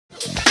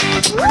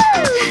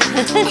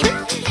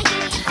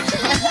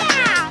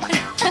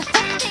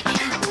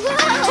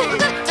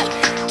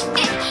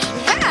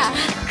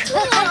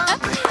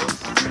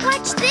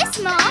Watch this,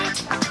 Mom.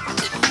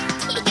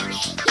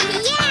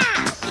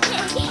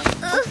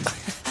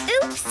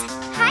 Oops.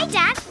 Hi,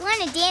 Dad.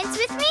 Want to dance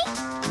with me?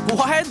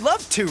 Why, I'd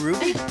love to,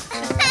 Ruby.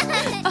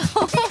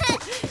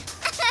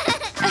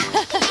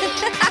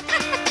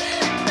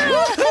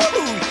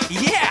 Woohoo!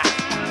 Yeah!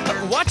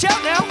 Watch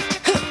out now!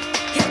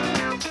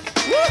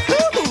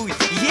 Woohoo!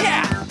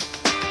 Yeah!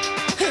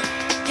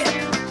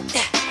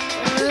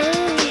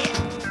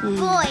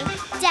 Boy,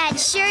 Dad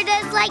sure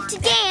does like to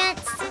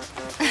dance.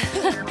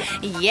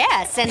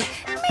 Yes, and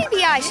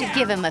maybe I should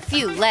give him a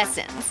few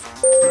lessons.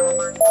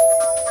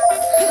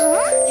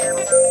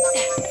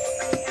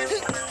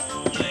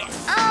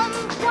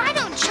 Why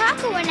don't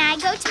Choco and I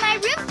go to my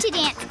room to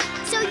dance?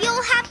 So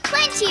you'll have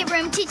plenty of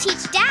room to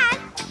teach Dad.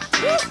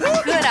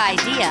 Good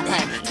idea,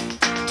 honey.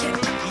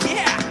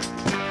 Yeah!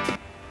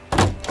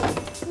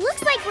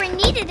 Looks like we're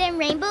needed in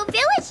Rainbow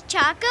Village,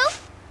 Choco.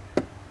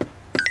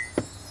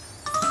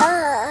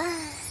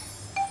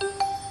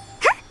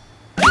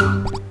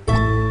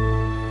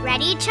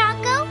 Ready,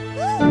 Choco?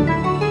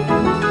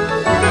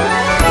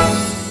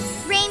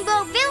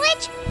 Rainbow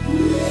Village,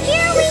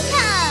 here we come!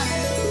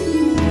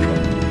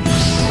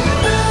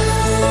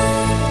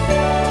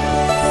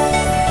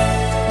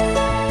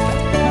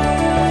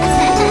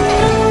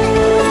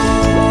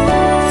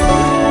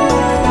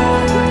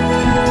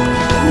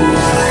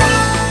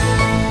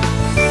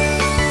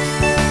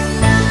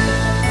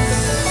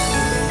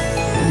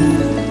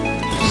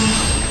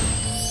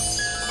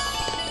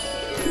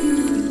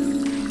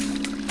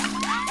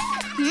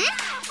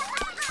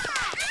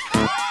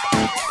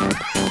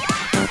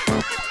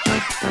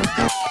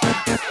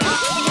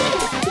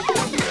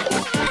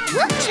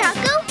 Look,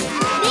 Choco!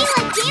 They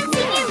like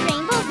dancing in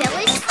Rainbow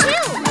Village,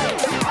 too!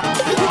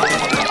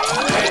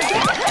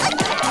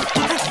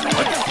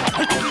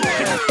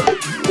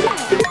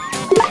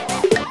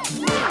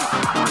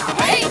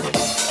 Hey!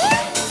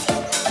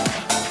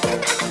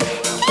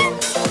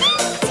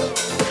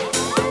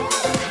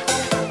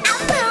 I'm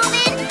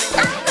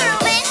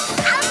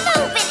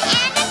moving,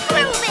 and I'm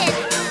grooving!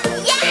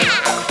 Yeah!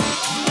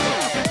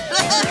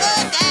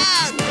 Look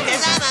out,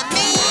 'cause I'm a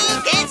mean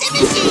dancing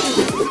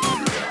machine.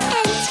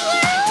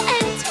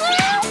 And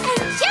twirl,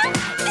 and jump!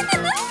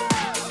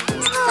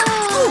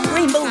 Oh,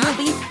 Rainbow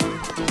Ruby.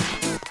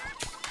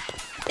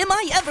 Am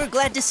I ever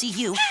glad to see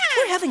you?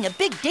 We're having a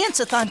big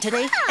dance-a-thon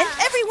today, and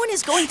everyone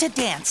is going to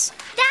dance.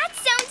 That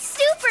sounds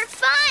super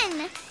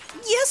fun!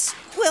 Yes,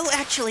 well,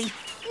 actually,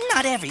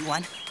 not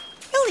everyone.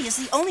 Ellie is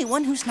the only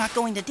one who's not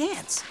going to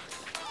dance.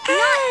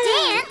 Not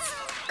dance?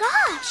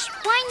 Gosh,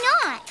 why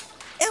not?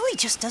 Ellie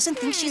just doesn't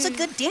think she's a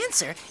good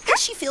dancer, and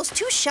she feels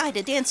too shy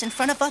to dance in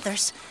front of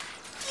others.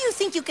 Do you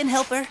think you can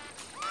help her?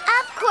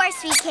 Of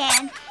course we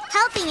can.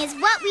 Helping is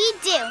what we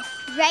do.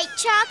 Right,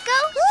 Choco?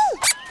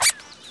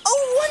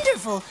 Oh,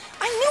 wonderful!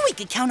 I knew we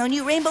could count on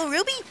you, Rainbow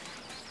Ruby.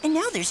 And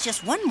now there's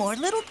just one more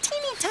little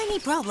teeny-tiny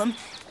problem.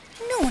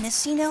 No one has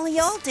seen Ellie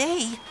all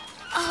day.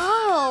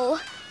 Oh.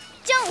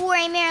 Don't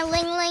worry,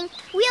 Ling.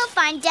 We'll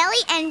find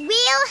Ellie and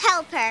we'll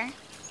help her.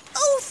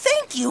 Oh,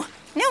 thank you!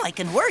 Now I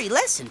can worry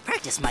less and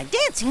practice my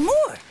dancing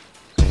more.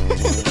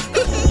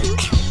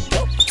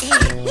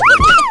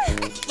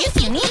 If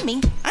you need me,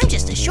 I'm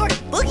just a short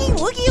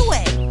boogie-woogie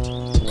away.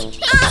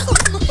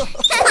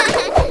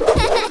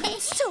 I'm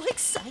so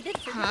excited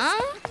for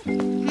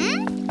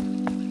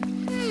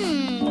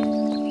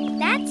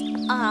That's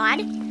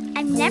odd.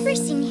 I've never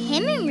seen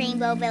him in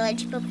Rainbow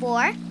Village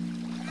before.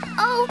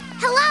 Oh,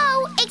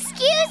 hello!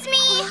 Excuse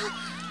me!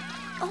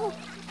 Oh,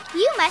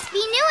 you must be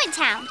new in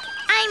town.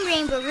 I'm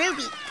Rainbow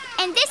Ruby,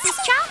 and this is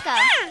Choco.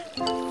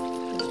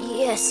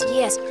 Yes.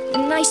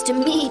 Nice to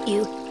meet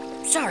you.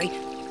 Sorry,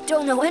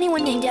 don't know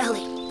anyone named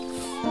Ellie.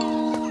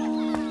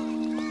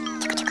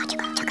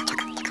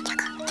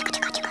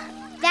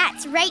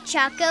 That's right,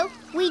 Choco.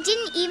 We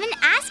didn't even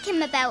ask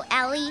him about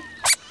Ellie.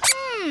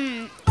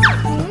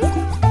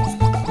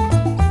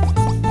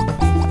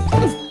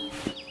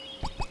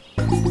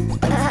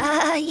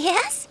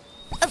 Yes?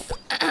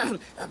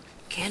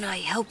 Can I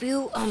help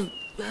you,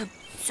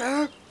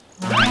 sir?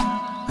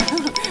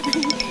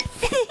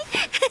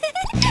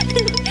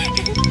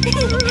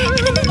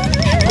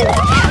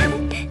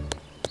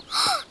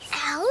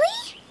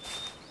 Ellie?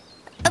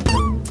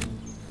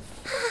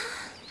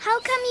 How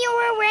come you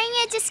were wearing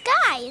a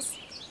disguise?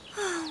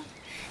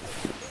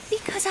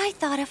 Because I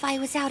thought if I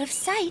was out of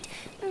sight,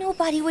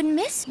 nobody would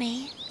miss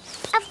me.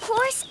 Of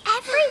course,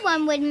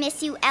 everyone would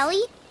miss you,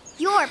 Ellie.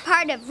 You're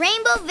part of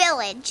Rainbow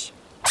Village.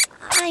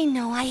 I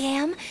know I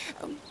am,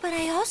 but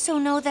I also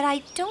know that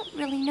I don't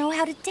really know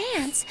how to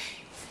dance.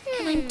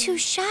 And I'm too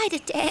shy to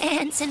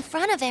dance in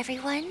front of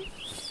everyone.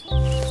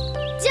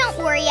 Don't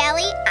worry,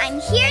 Ellie. I'm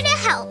here to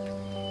help.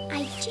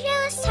 I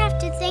just have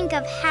to think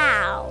of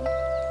how.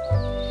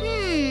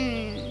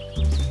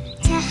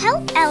 To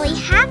help Ellie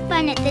have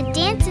fun at the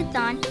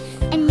dance-a-thon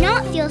and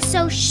not feel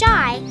so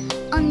shy,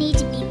 I'll need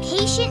to be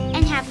patient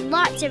and have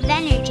lots of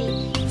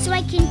energy. so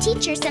I can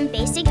teach her some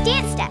basic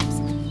dance steps.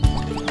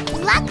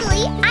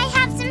 Luckily, I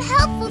have some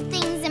helpful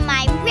things in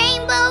my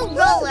rainbow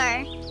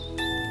roller.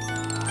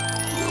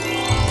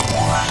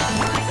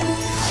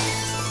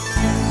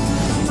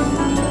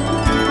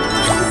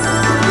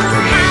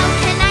 How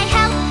can I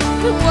help?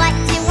 What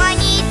do I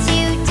need to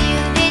do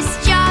this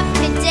job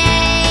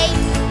today?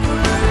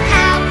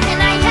 How can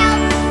I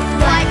help?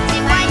 What do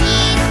I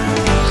need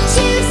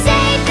to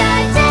save the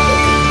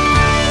day?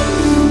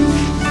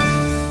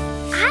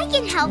 I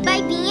can help by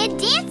being a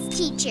dance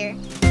teacher.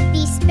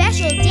 These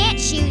special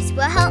dance shoes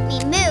will help me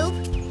move.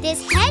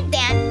 This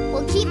headband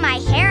will keep my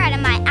hair out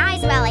of my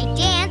eyes while I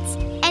dance.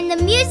 And the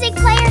music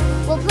player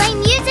will play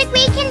music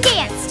we can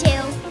dance to.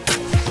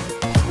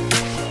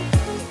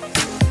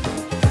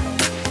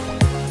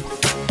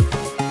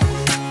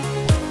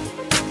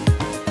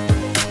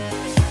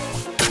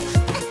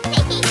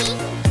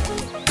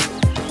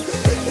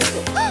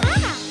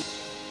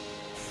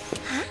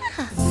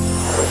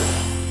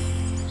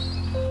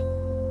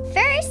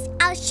 First,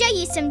 I'll show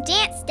you some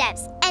dance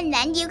steps, and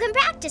then you can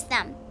practice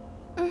them.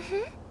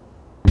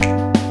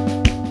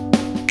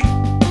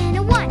 And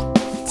a 1,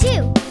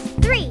 2,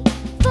 3,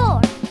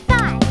 4,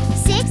 5,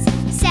 6,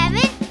 7,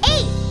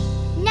 8.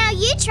 Now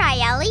you try,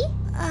 Ellie.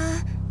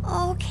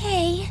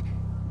 Okay.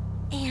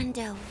 And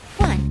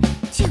 1,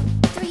 2,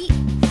 3,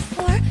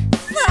 4,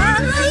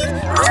 5,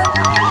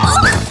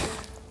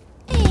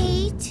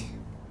 8.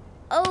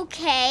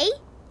 Okay.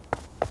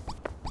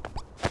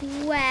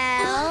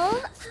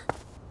 Well,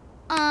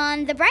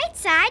 on the bright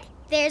side,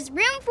 there's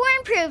room for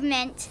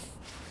improvement.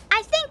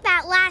 I think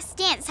that last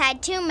dance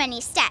had too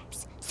many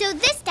steps, so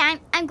this time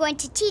I'm going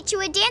to teach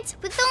you a dance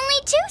with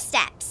only 2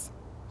 steps.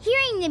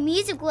 Hearing the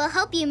music will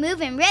help you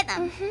move in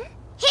rhythm.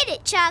 Hit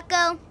it,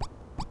 Choco.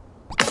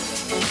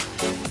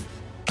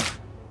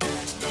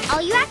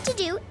 All you have to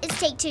do is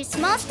take 2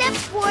 small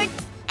steps forward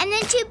and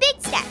then 2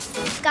 big steps.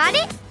 Got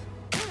it?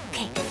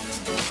 Okay.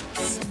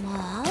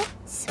 Small,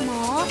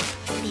 small,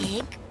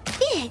 big,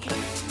 big.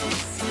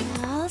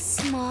 Small,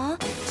 small,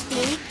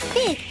 big,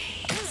 big.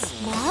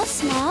 Small,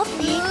 small,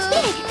 big,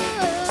 big.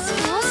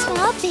 Small,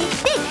 small, big,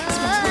 big.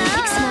 Small,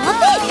 big, small,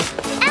 big.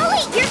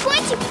 Ellie, you're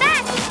going too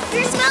fast.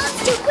 Your small is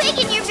too quick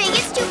and your big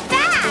is too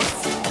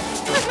fast.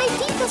 But my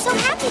feet feel so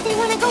happy they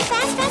want to go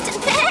fast, fast,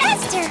 and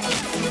faster.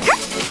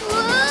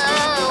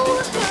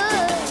 Whoa!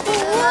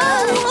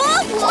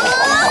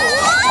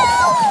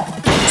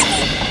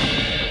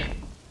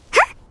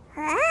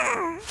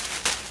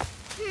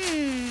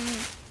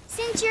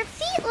 Since your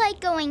feet like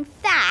going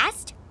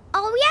fast,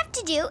 all we have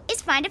to do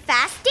is find a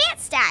fast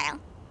dance style.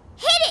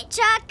 Hit it,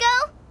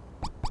 Choco!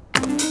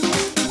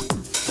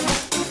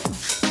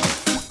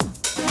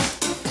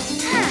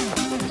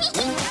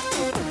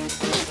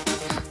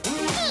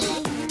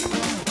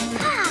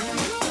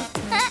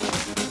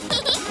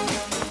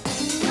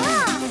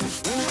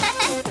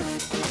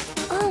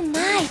 Oh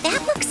my,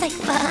 that looks like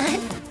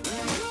fun.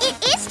 It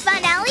is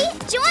fun, Ellie.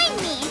 Join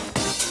me.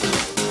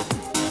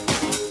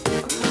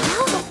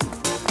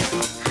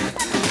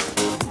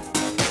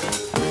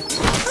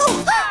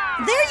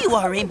 There you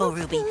are, Rainbow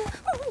Ruby.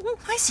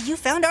 I see you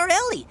found our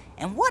Ellie,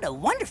 and what a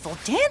wonderful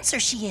dancer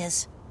she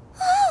is.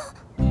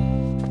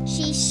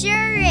 She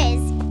sure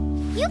is.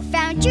 You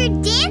found your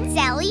dance,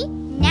 Ellie.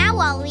 Now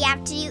all we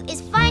have to do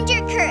is find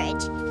your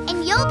courage,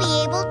 and you'll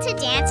be able to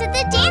dance at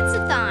the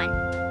dance-a-thon.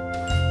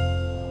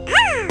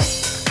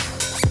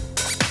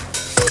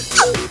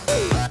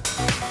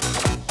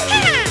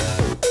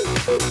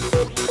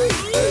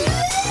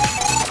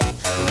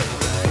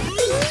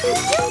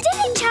 You did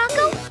it,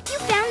 Choco. You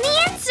found the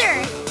answer.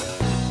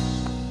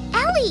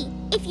 Ellie,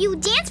 if you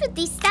dance with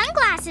these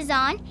sunglasses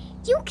on,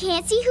 you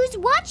can't see who's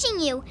watching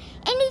you.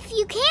 And if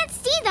you can't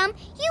see them,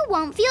 you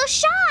won't feel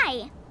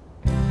shy.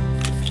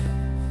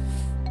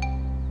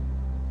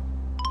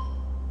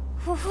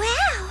 Wow!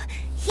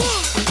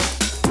 Yeah!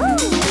 Ooh.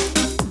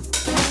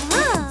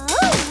 Whoa!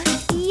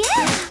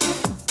 Yeah!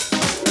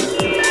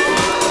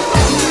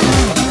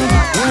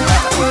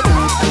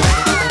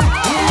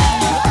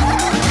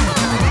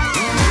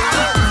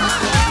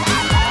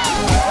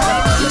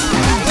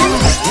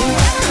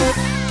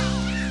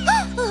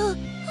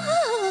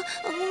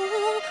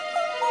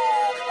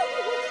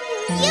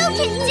 You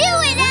can do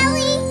it,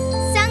 Ellie!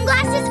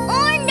 Sunglasses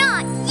or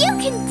not, you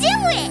can do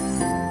it!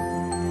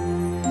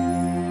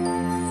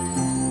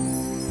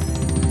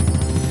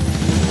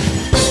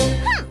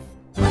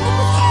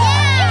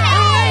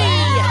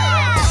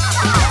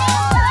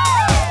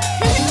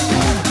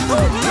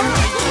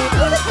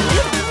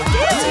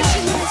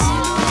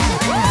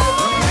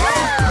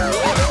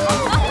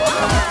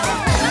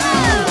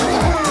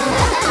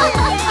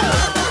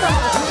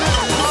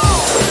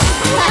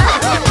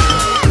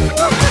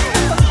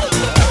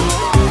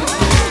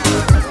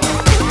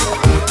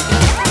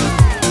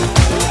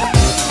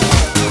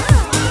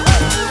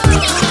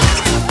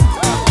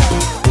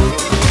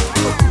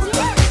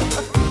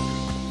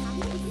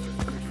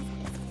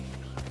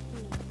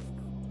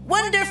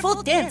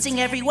 Wonderful dancing,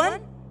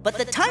 everyone! But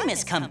the time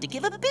has come to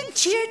give a big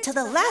cheer to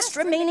the last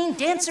remaining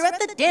dancer at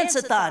the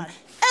dance-a-thon,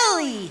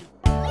 Ellie!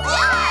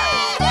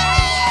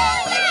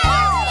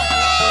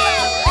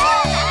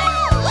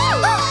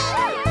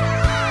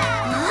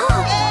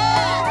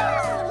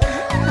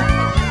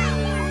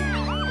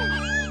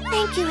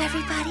 Thank you,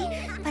 everybody,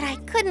 but I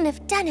couldn't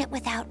have done it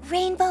without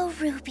Rainbow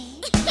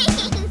Ruby.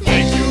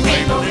 Thank you,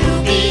 Rainbow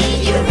Ruby,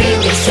 you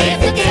really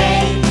saved the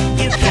day.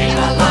 You came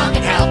along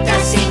and helped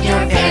us in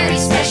your very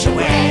special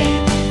way.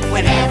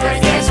 Whenever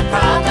there's a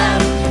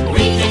problem,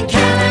 we can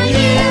count on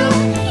you.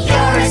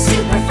 You're a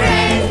super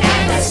friend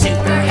and a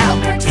super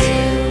helper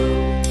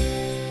too.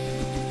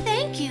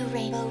 Thank you,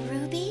 Rainbow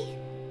Ruby.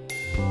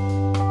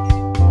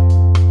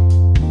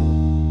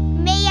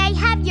 May I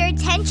have your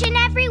attention,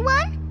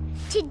 everyone?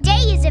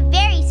 Today is a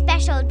very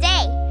special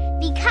day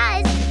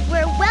because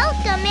we're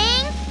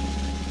welcoming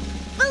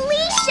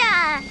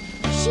Felicia!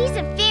 She's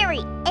a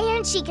fairy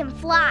and she can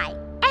fly.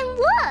 And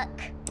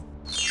look!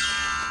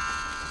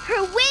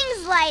 Her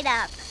wings light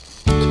up.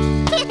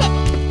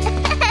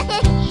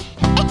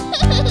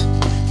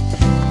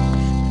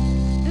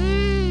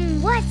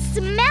 What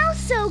smells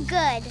so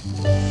good?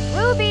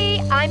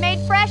 Ruby, I made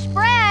fresh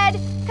bread.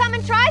 Come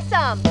and try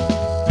some.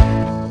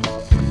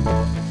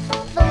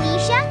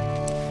 Felicia?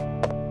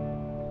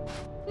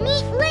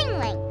 Meet Ling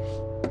Ling.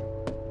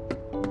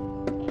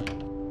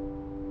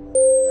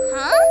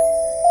 Huh?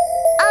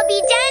 I'll be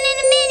down in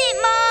a minute,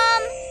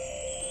 Mom.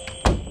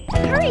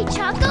 Hurry,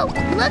 Choco.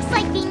 Looks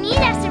like they need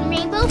us in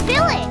Rainbow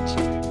Village.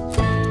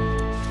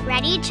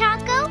 Ready,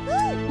 Choco?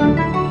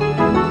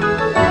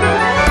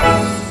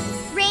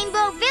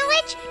 Rainbow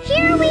Village,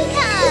 here we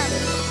come.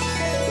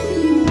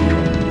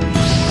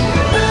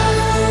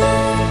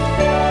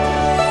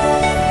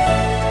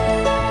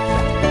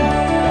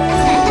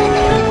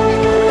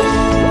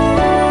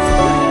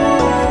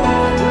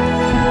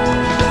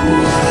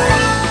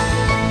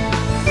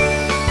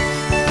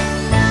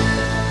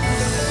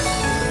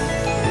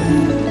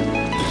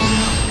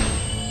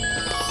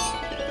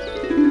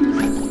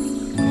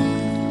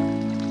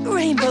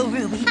 Rainbow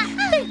Ruby,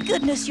 thank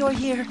goodness you're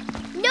here.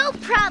 No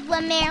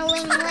problem, Mayor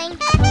Ling Ling.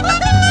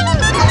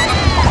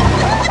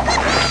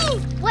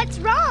 What's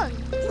wrong?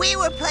 We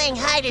were playing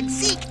hide and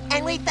seek,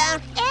 and we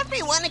found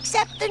everyone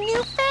except the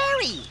new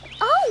fairy.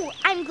 Oh,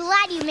 I'm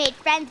glad you made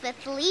friends with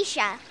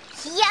Felicia.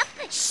 Yep,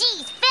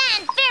 she's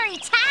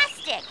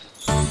fan-fairy-tastic.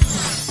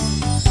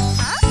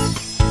 Huh?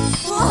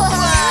 Whoa!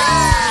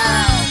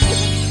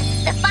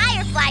 The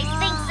fireflies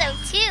think so,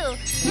 too.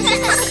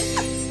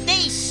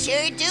 They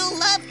sure do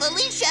love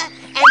Felicia,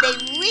 and they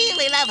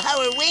really love how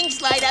her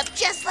wings light up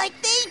just like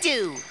they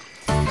do.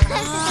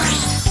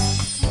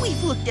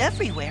 We've looked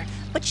everywhere,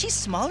 but she's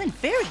small and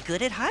very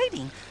good at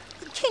hiding.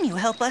 Can you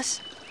help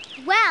us?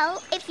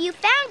 Well, if you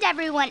found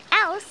everyone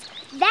else,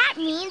 that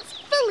means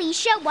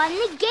Felicia won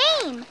the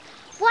game.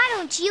 Why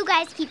don't you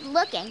guys keep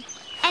looking,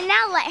 and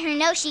I'll let her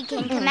know she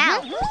can come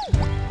out.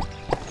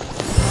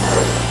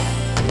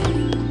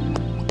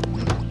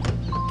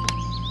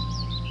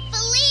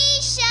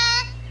 Felicia,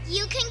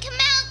 you can come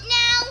out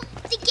now.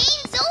 The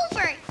game's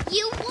over.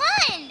 You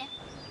won.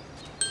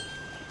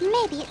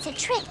 Maybe it's a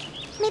trick.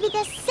 Maybe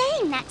they're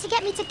saying that to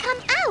get me to come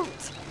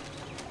out.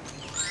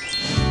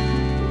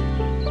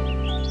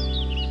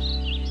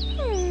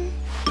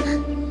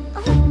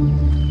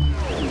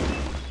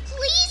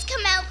 Please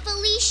come out,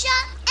 Felicia.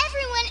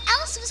 Everyone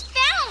else was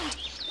found.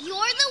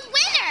 You're the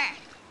winner.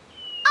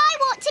 I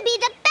want to be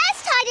the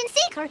best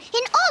hide-and-seeker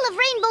in all of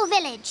Rainbow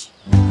Village.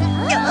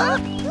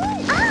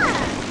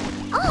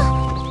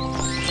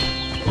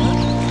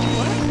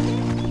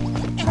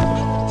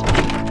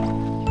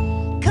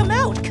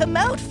 Come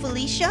out,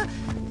 Felicia.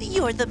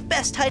 You're the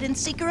best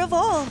hide-and-seeker of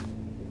all.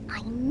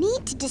 I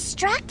need to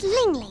distract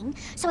Ling Ling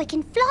so I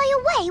can fly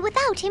away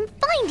without him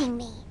finding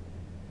me.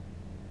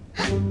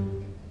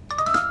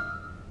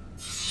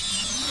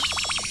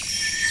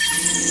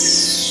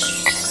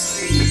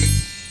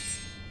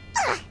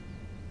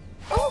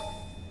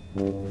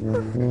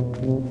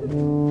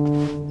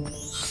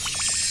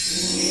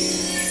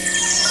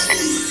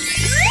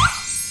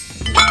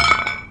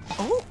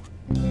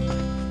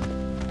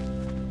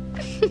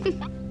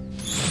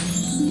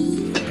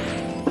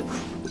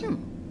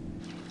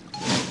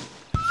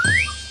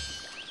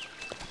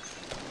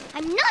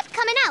 I'm not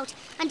coming out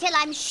until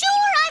I'm sure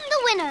I'm the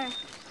winner.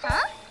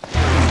 Huh?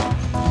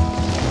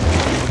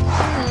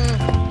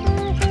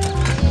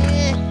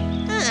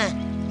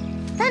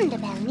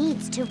 Thunderbell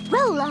needs to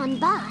roll on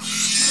by.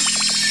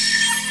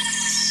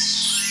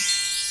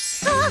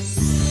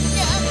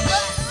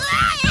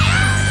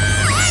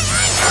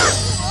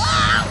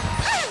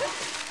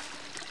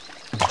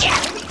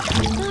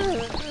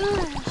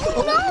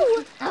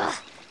 No!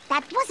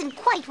 That wasn't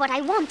quite what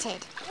I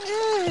wanted.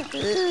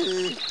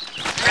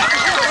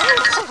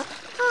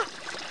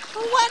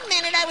 1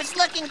 minute I was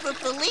looking for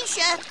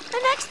Felicia. The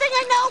next thing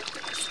I know,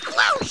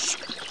 sploosh!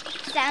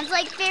 Sounds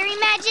like fairy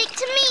magic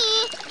to me.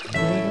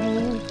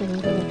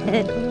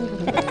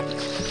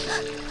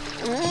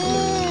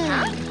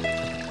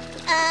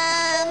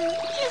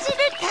 Isn't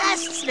it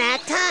past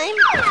snack time?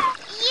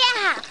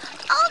 Yeah,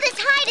 all this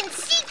hide and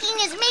seeking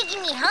is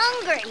making me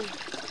hungry.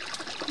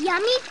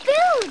 Yummy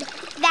food,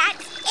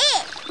 that's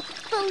it.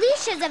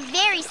 Felicia's a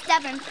very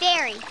stubborn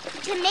fairy.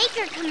 To make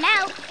her come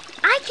out,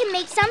 I can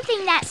make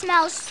something that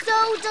smells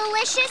so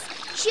delicious,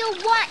 she'll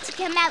want to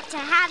come out to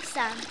have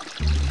some.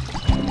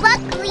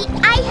 Luckily,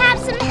 I have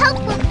some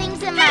helpful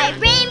things in my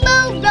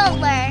rainbow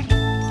roller.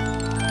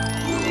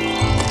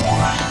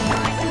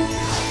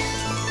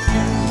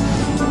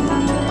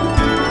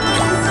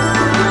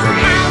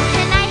 How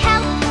can I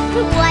help?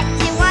 What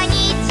do I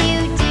need to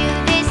do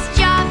this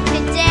job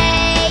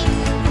today?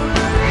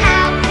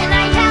 How can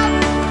I help?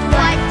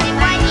 What do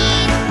I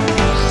need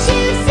to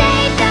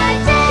save the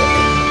day?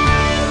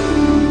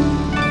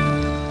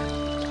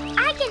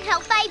 I can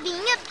help by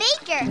being a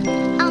baker.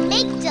 I'll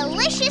make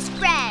delicious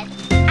bread.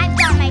 I've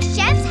got my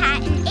chef's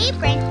hat and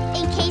apron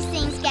in case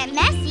things get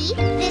messy.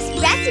 This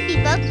recipe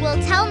book will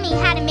tell me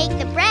how to make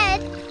the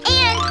bread.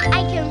 And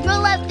I can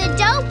roll out the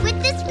dough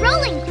with this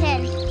rolling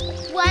pin.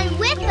 One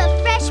whiff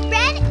of fresh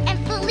bread and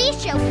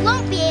Felicia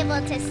won't be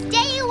able to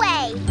stay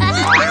away.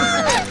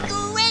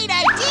 Great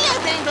idea,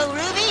 Rainbow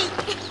Ruby!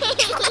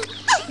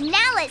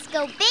 Now let's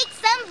go bake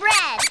some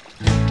bread.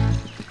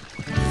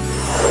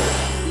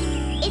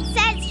 It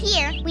says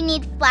here we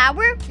need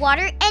flour,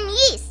 water, and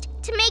yeast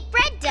to make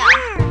bread dough.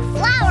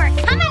 Flour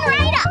coming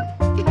right up.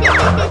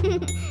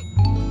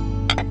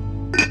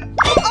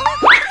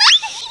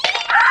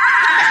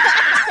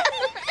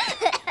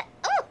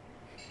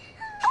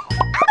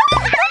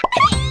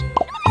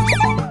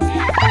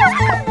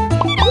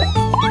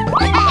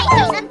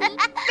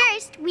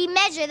 First, we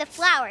measure the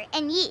flour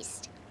and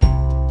yeast.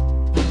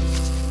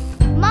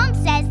 Mom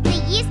says the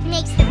yeast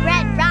makes the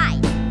bread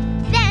rise.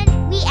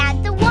 Then we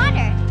add the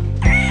water.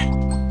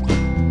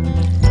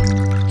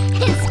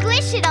 And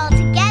squish it all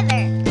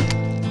together.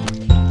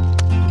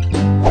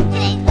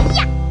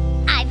 Yeah,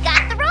 I've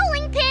got the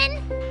rolling pin.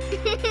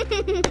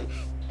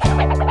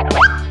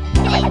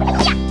 Yeah,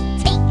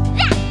 take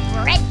that,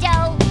 bread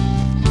dough.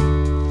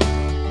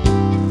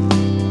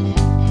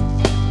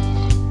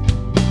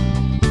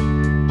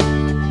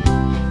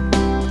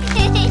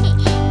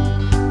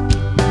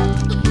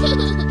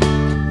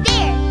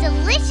 There,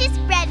 delicious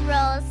bread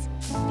rolls.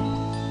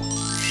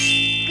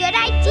 Good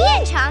idea,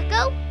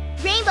 Choco.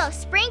 Rainbow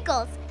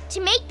sprinkles to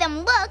make them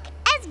look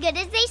as good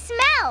as they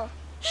smell.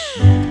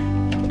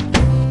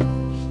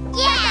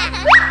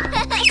 Yeah!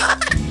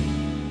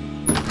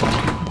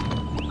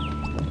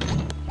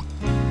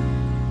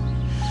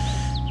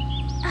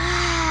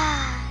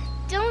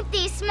 Don't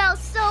they smell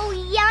so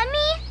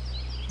yummy?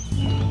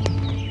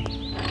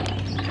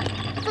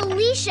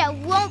 Felicia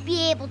won't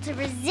be able to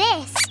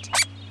resist.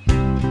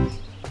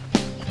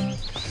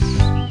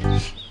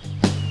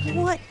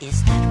 What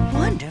is that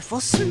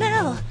wonderful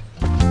smell?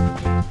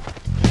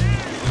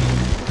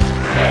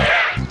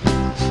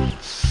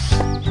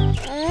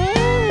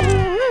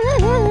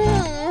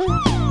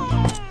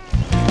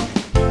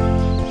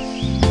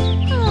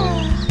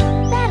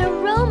 That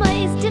aroma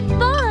is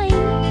divine.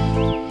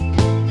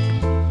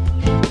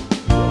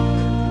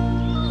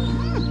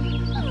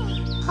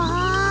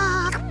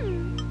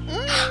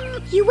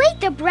 You ate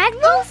the bread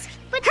rolls?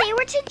 But they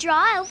were to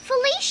draw out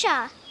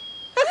Felicia.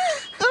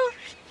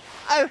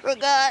 I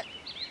forgot.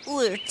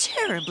 We're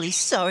terribly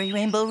sorry,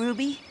 Rainbow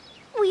Ruby.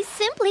 We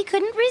simply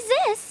couldn't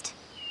resist.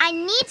 I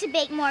need to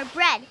bake more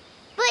bread.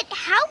 But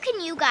how can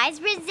you guys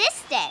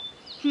resist it?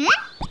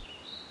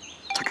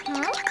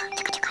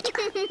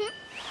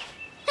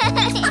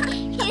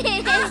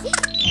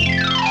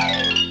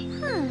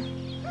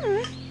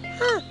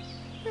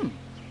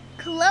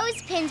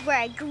 Clothespins were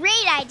a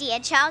great idea,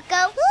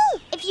 Choco.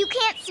 If you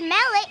can't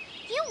smell it,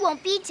 you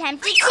won't be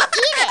tempted to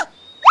eat it.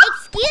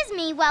 Excuse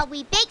me while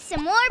we bake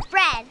some more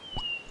bread.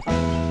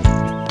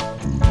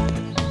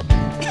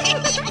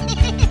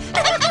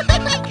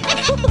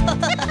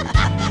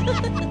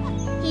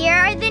 Here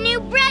are the new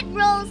bread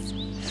rolls.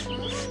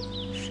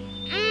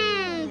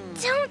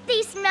 Don't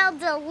they smell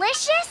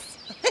delicious?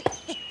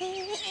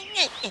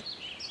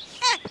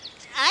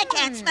 I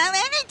can't smell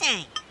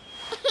anything.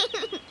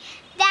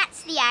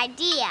 That's the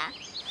idea.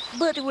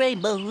 But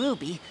Rainbow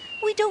Ruby,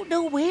 we don't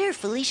know where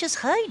Felicia's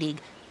hiding.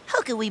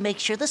 How can we make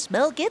sure the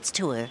smell gets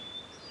to her?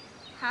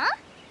 Huh?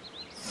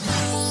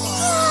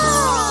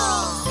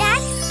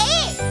 That's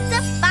it!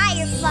 The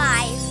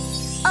fireflies!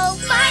 Oh,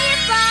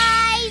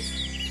 fireflies!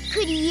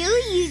 Could you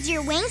use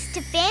your wings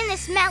to fan the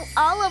smell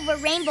all over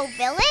Rainbow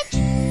Village?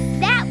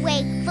 That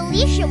way,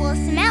 Felicia will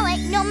smell it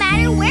no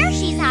matter where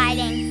she's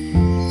hiding.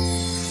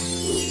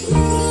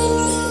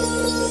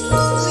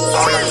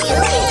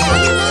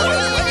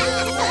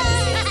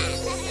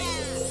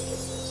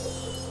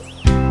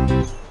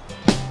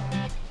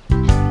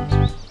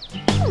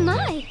 Oh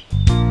my!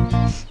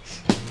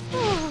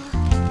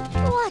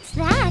 What's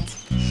that?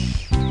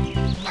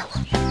 No,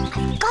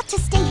 I've got to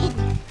stay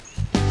hidden.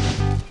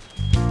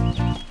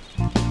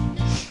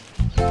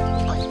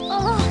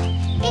 Oh,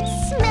 it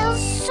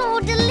smells so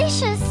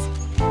delicious.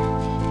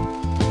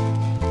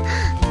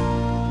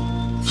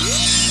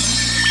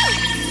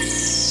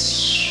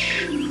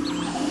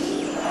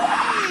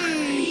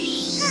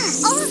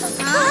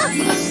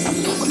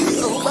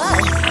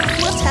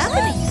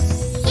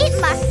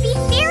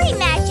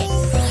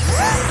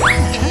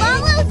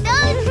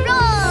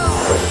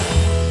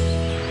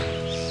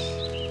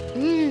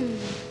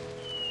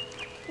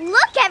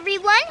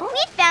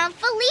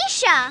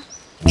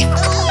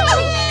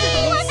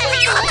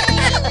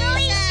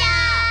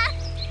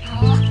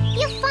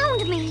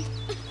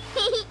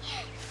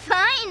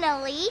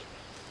 finally.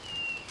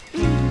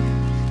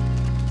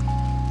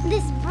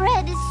 This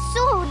bread is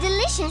so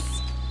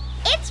delicious.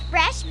 It's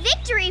fresh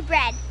victory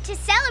bread to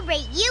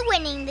celebrate you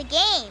winning the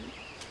game.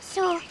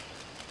 So,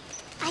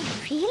 I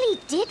really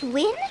did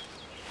win?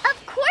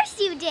 Of course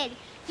you did.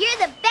 You're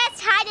the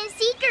best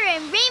hide-and-seeker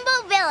in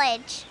Rainbow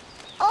Village.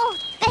 Oh,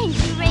 thank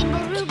you,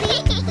 Rainbow Ruby.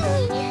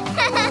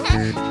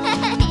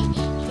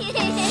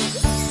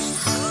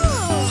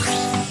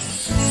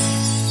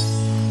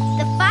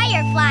 The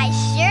fireflies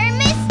sure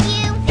missed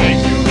you. Thank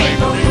you,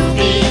 Rainbow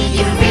Ruby,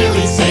 you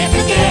really saved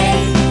the day.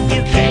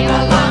 You came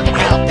along and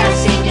helped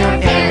us in your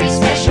very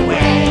special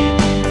way.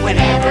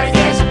 Whenever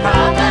there's a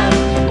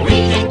problem,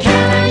 we can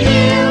count on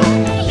you.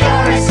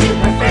 You're a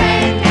super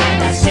friend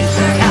and a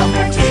super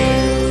helper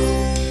too.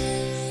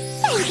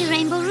 Thank you,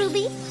 Rainbow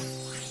Ruby.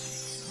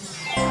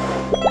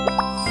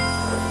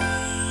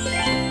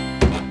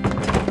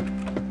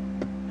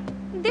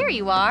 There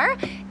you are.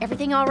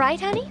 Everything all right,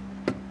 honey?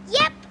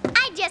 Yep,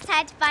 I just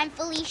had to find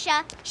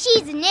Felicia.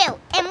 She's new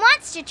and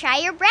wants to try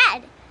your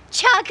bread.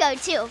 Choco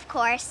too, of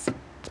course.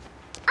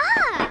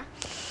 Ah!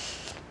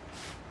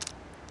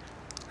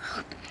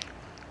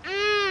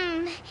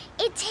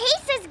 It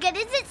tastes as good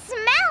as it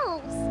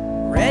smells.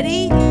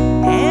 Ready?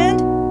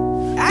 And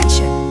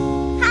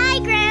action! Hi,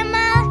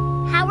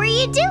 Grandma. How are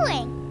you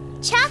doing?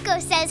 Choco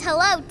says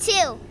hello,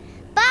 too.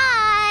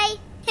 Bye.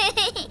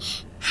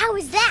 How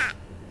was that?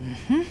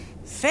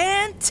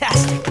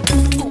 Fantastic!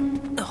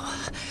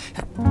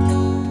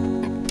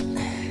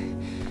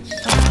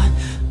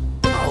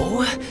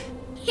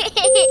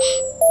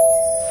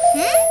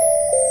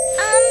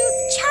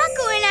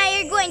 Choco and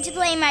I are going to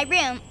play in my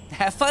room.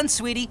 Have fun,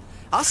 sweetie.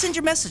 I'll send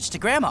your message to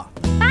Grandma.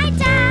 Bye,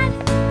 Dad.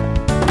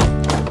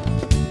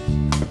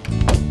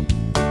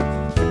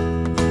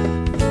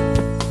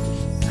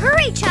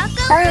 Hurry,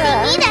 Choco.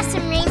 They need us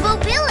in Rainbow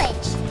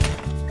Village.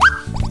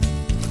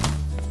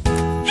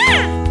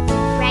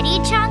 Ready,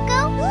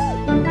 Choco?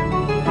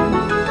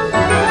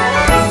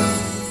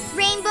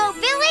 Rainbow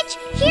Village,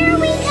 here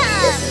we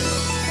come.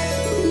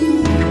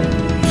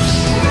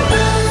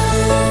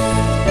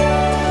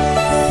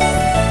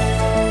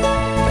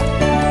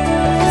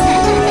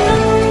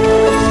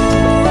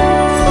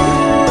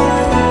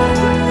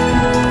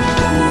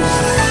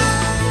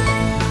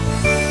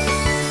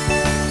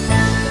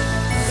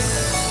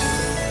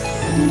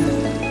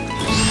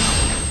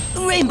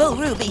 Rainbow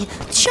Ruby,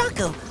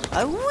 Choco,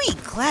 are we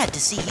glad to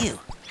see you?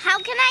 How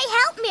can I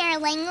help, Mayor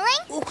Ling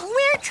Ling?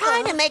 We're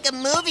trying to make a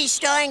movie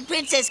starring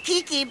Princess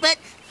Kiki, but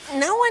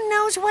no one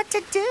knows what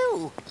to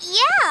do.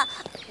 Yeah,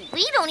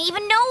 we don't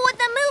even know what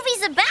the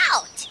movie's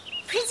about.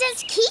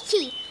 Princess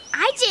Kiki,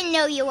 I didn't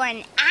know you were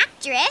an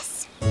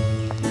actress.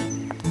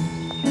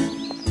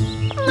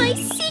 My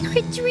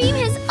secret dream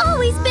has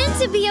always been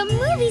to be a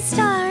movie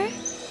star.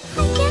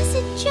 I guess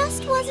it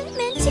just wasn't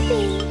meant to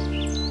be.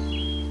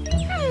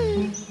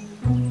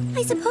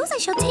 I suppose I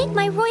shall take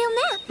my royal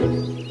nap.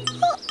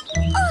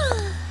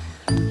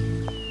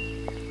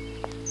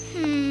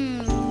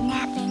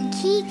 Napping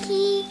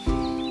Kiki,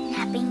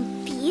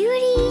 napping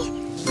Beauty,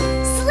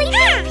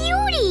 Sleeping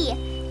Beauty.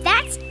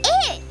 That's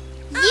it.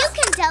 You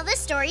can tell the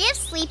story of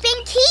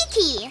Sleeping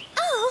Kiki.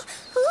 Oh,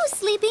 who's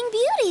Sleeping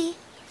Beauty?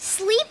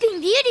 Sleeping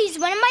Beauty is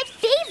one of my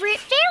favorite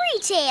fairy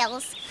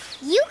tales.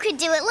 You could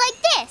do it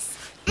like this.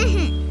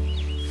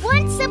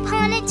 Once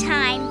upon a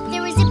time,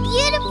 there was a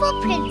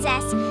beautiful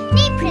princess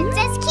named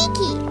Princess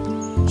Kiki.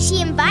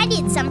 She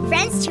invited some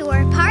friends to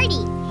her party,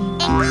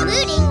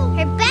 including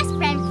her best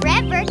friend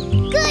forever,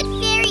 Good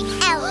Fairy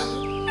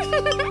Ellie.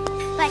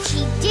 But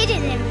she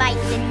didn't invite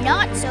the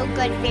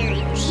not-so-good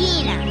fairy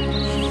Gina.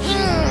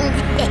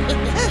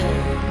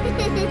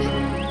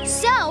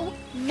 So,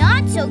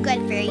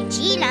 not-so-good fairy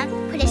Gina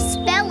put a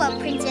spell on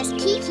Princess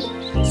Kiki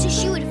so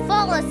she would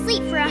fall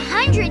asleep for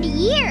 100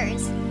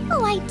 years.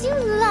 Oh, I do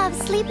love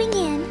sleeping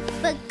in.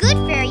 But Good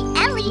Fairy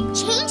Ellie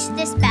changed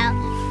the spell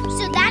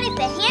so that if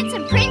a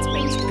handsome prince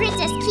brings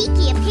Princess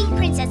Kiki a pink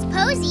princess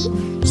posy,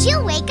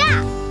 she'll wake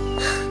up.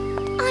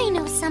 I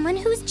know someone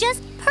who's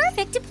just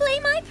perfect to play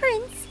my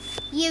prince.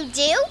 You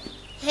do?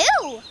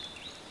 Who?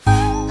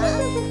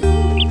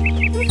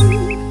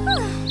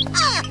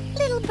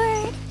 Little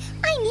bird,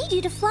 I need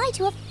you to fly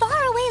to a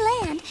faraway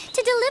land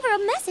to deliver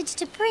a message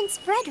to Prince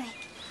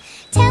Frederick.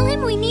 Tell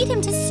him we need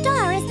him to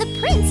star as the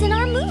prince in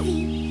our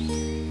movie.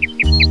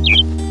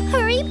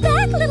 Hurry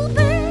back, little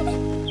bird.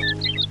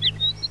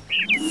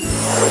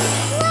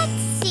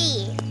 Let's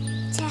see.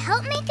 To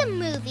help make a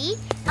movie,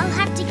 I'll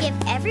have to give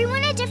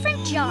everyone a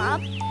different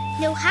job,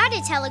 know how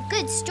to tell a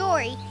good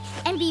story,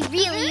 and be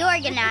really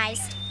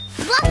organized.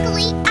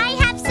 Luckily, I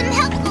have some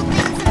helpful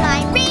things in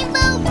my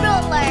rainbow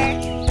roller.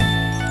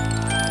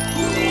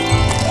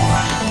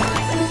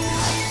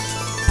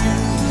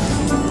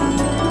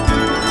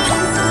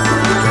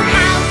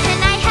 How can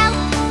I help?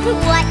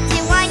 What do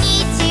I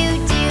need to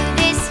do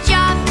this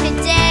job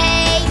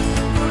today?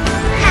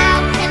 How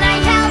can I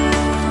help?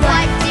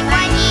 What do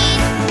I need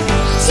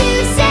to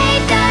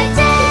save the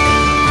day?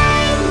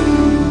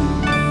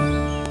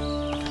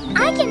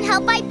 I can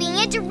help by being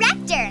a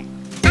director.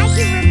 I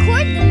can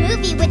record the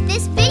movie with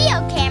this video.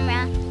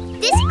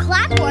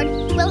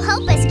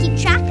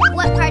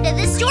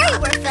 story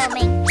we're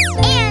filming.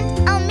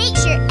 And I'll make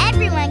sure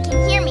everyone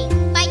can hear me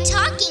by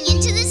talking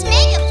into this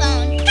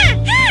megaphone.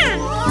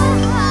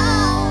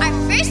 Our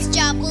first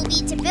job will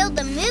be to build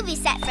the movie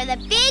set for the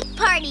big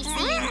party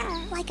scene.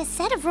 Like a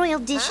set of royal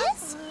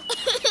dishes?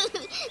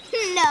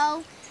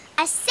 No.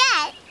 A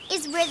set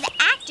is where the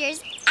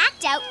actors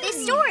act out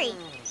this story.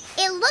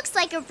 It looks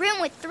like a room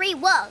with 3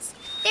 walls.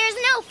 There's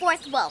no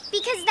 4th wall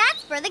because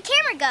that's where the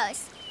camera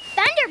goes.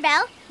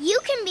 Thunderbell, you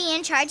can be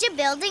in charge of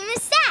building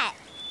the set.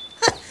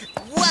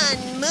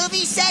 One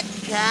movie set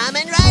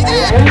coming right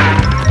up.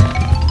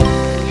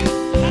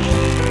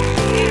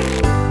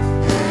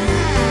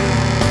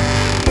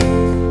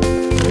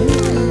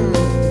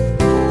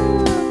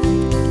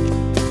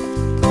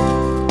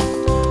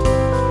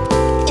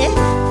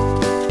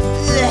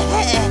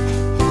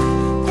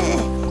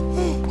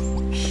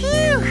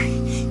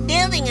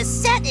 Building a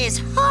set is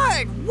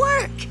hard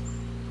work.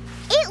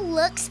 It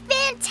looks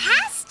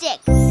fantastic.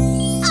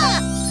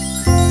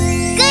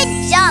 Good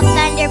job,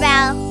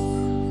 Thunderbell.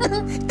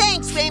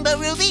 Thanks, Rainbow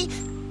Ruby.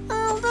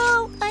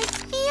 Although, I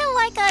feel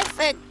like I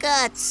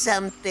forgot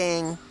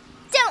something.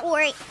 Don't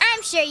worry,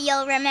 I'm sure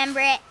you'll remember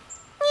it.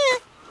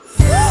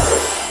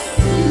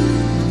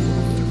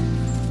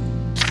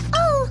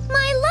 Oh,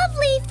 my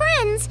lovely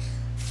friends.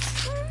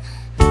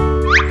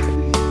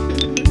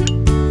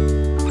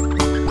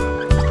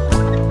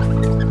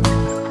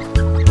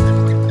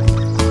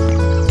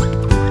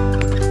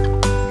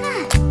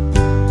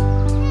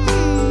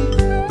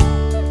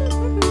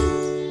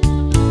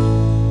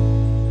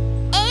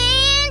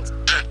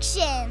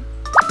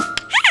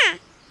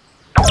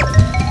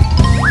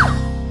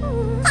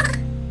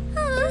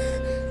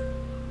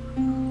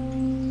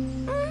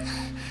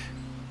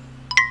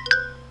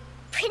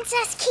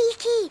 Princess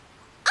Kiki!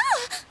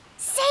 Oh,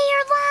 say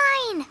your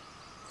line!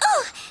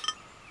 Oh,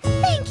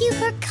 thank you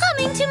for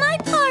coming to my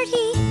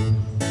party.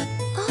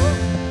 Oh,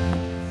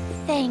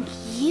 thank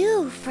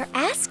you for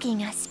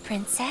asking us,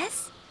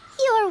 Princess.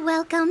 You're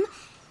welcome.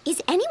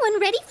 Is anyone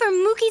ready for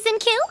Mookies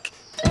and Kilk?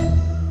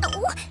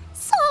 Oh,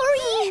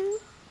 sorry.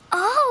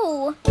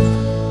 Oh.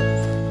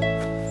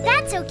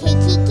 That's okay,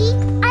 Kiki.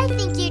 I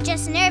think you're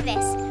just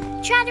nervous.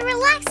 Try to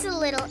relax a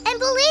little and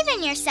believe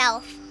in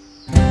yourself.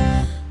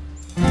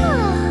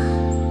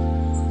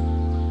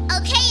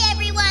 Okay,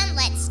 everyone,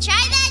 let's try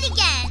that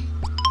again.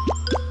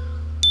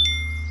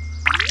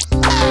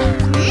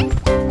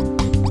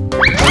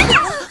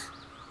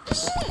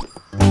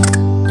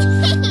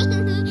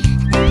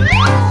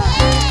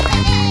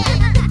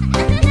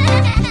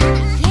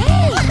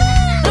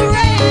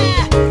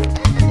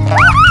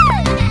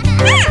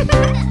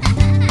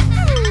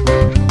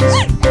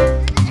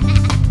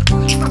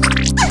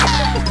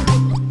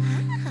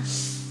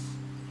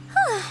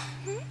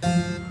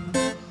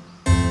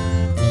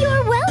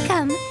 You're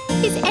welcome.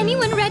 Is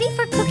anyone ready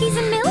for cookies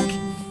and milk?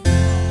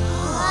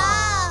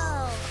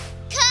 Whoa!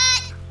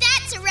 Cut!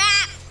 That's a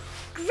wrap!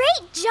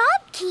 Great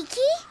job,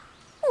 Kiki.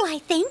 Why,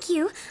 thank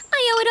you.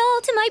 I owe it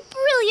all to my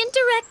brilliant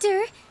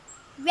director.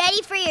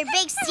 Ready for your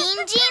big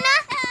scene, Gina?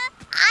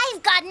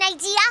 I've got an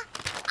idea.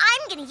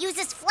 I'm gonna use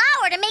this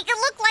flower to make it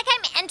look like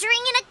I'm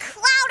entering in a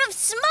cloud of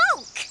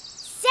smoke.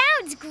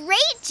 Sounds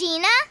great,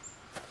 Gina.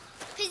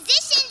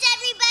 Positions,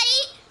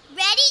 everybody.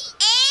 Ready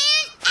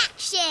and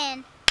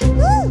action.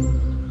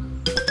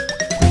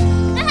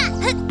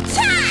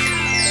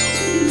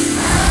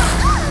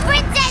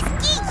 Princess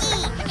Kiki,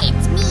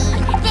 it's me,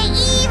 the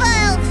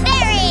evil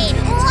fairy.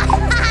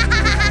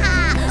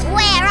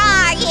 Where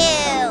are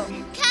you?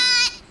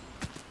 Cut!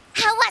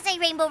 How was I,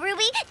 Rainbow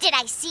Ruby? Did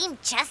I seem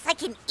just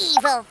like an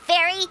evil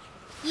fairy?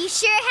 You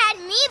sure had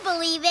me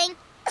believing.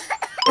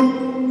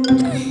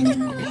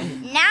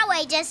 Now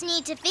I just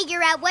need to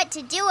figure out what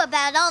to do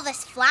about all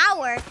this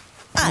flour.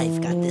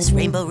 I've got this,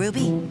 Rainbow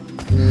Ruby.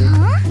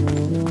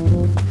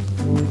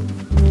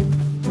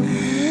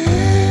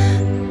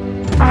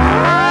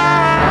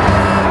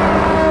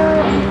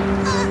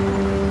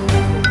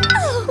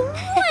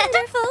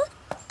 Wonderful.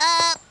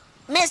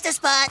 Missed a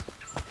spot.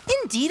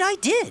 Indeed I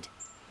did.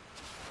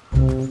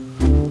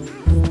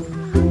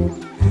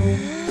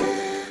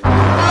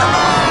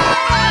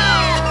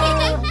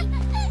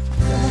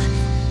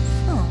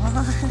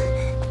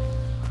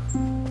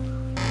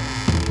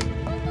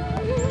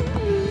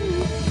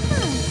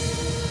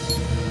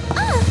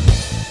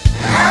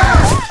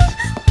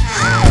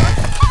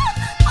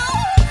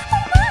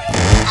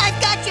 I've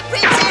got you,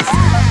 Princess.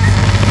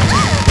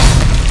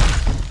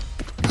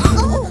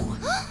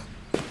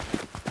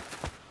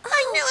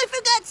 I knew I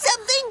forgot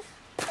something.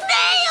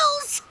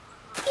 Nails!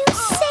 You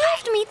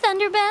saved me,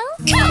 Thunderbell.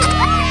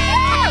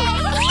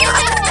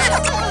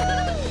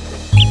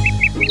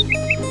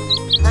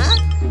 Huh?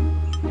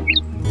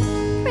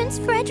 Prince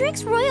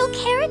Frederick's royal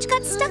carriage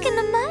got stuck in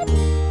the mud,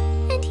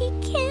 and he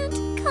can't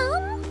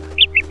come.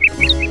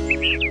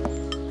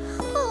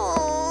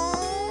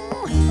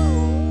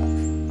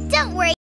 Don't worry.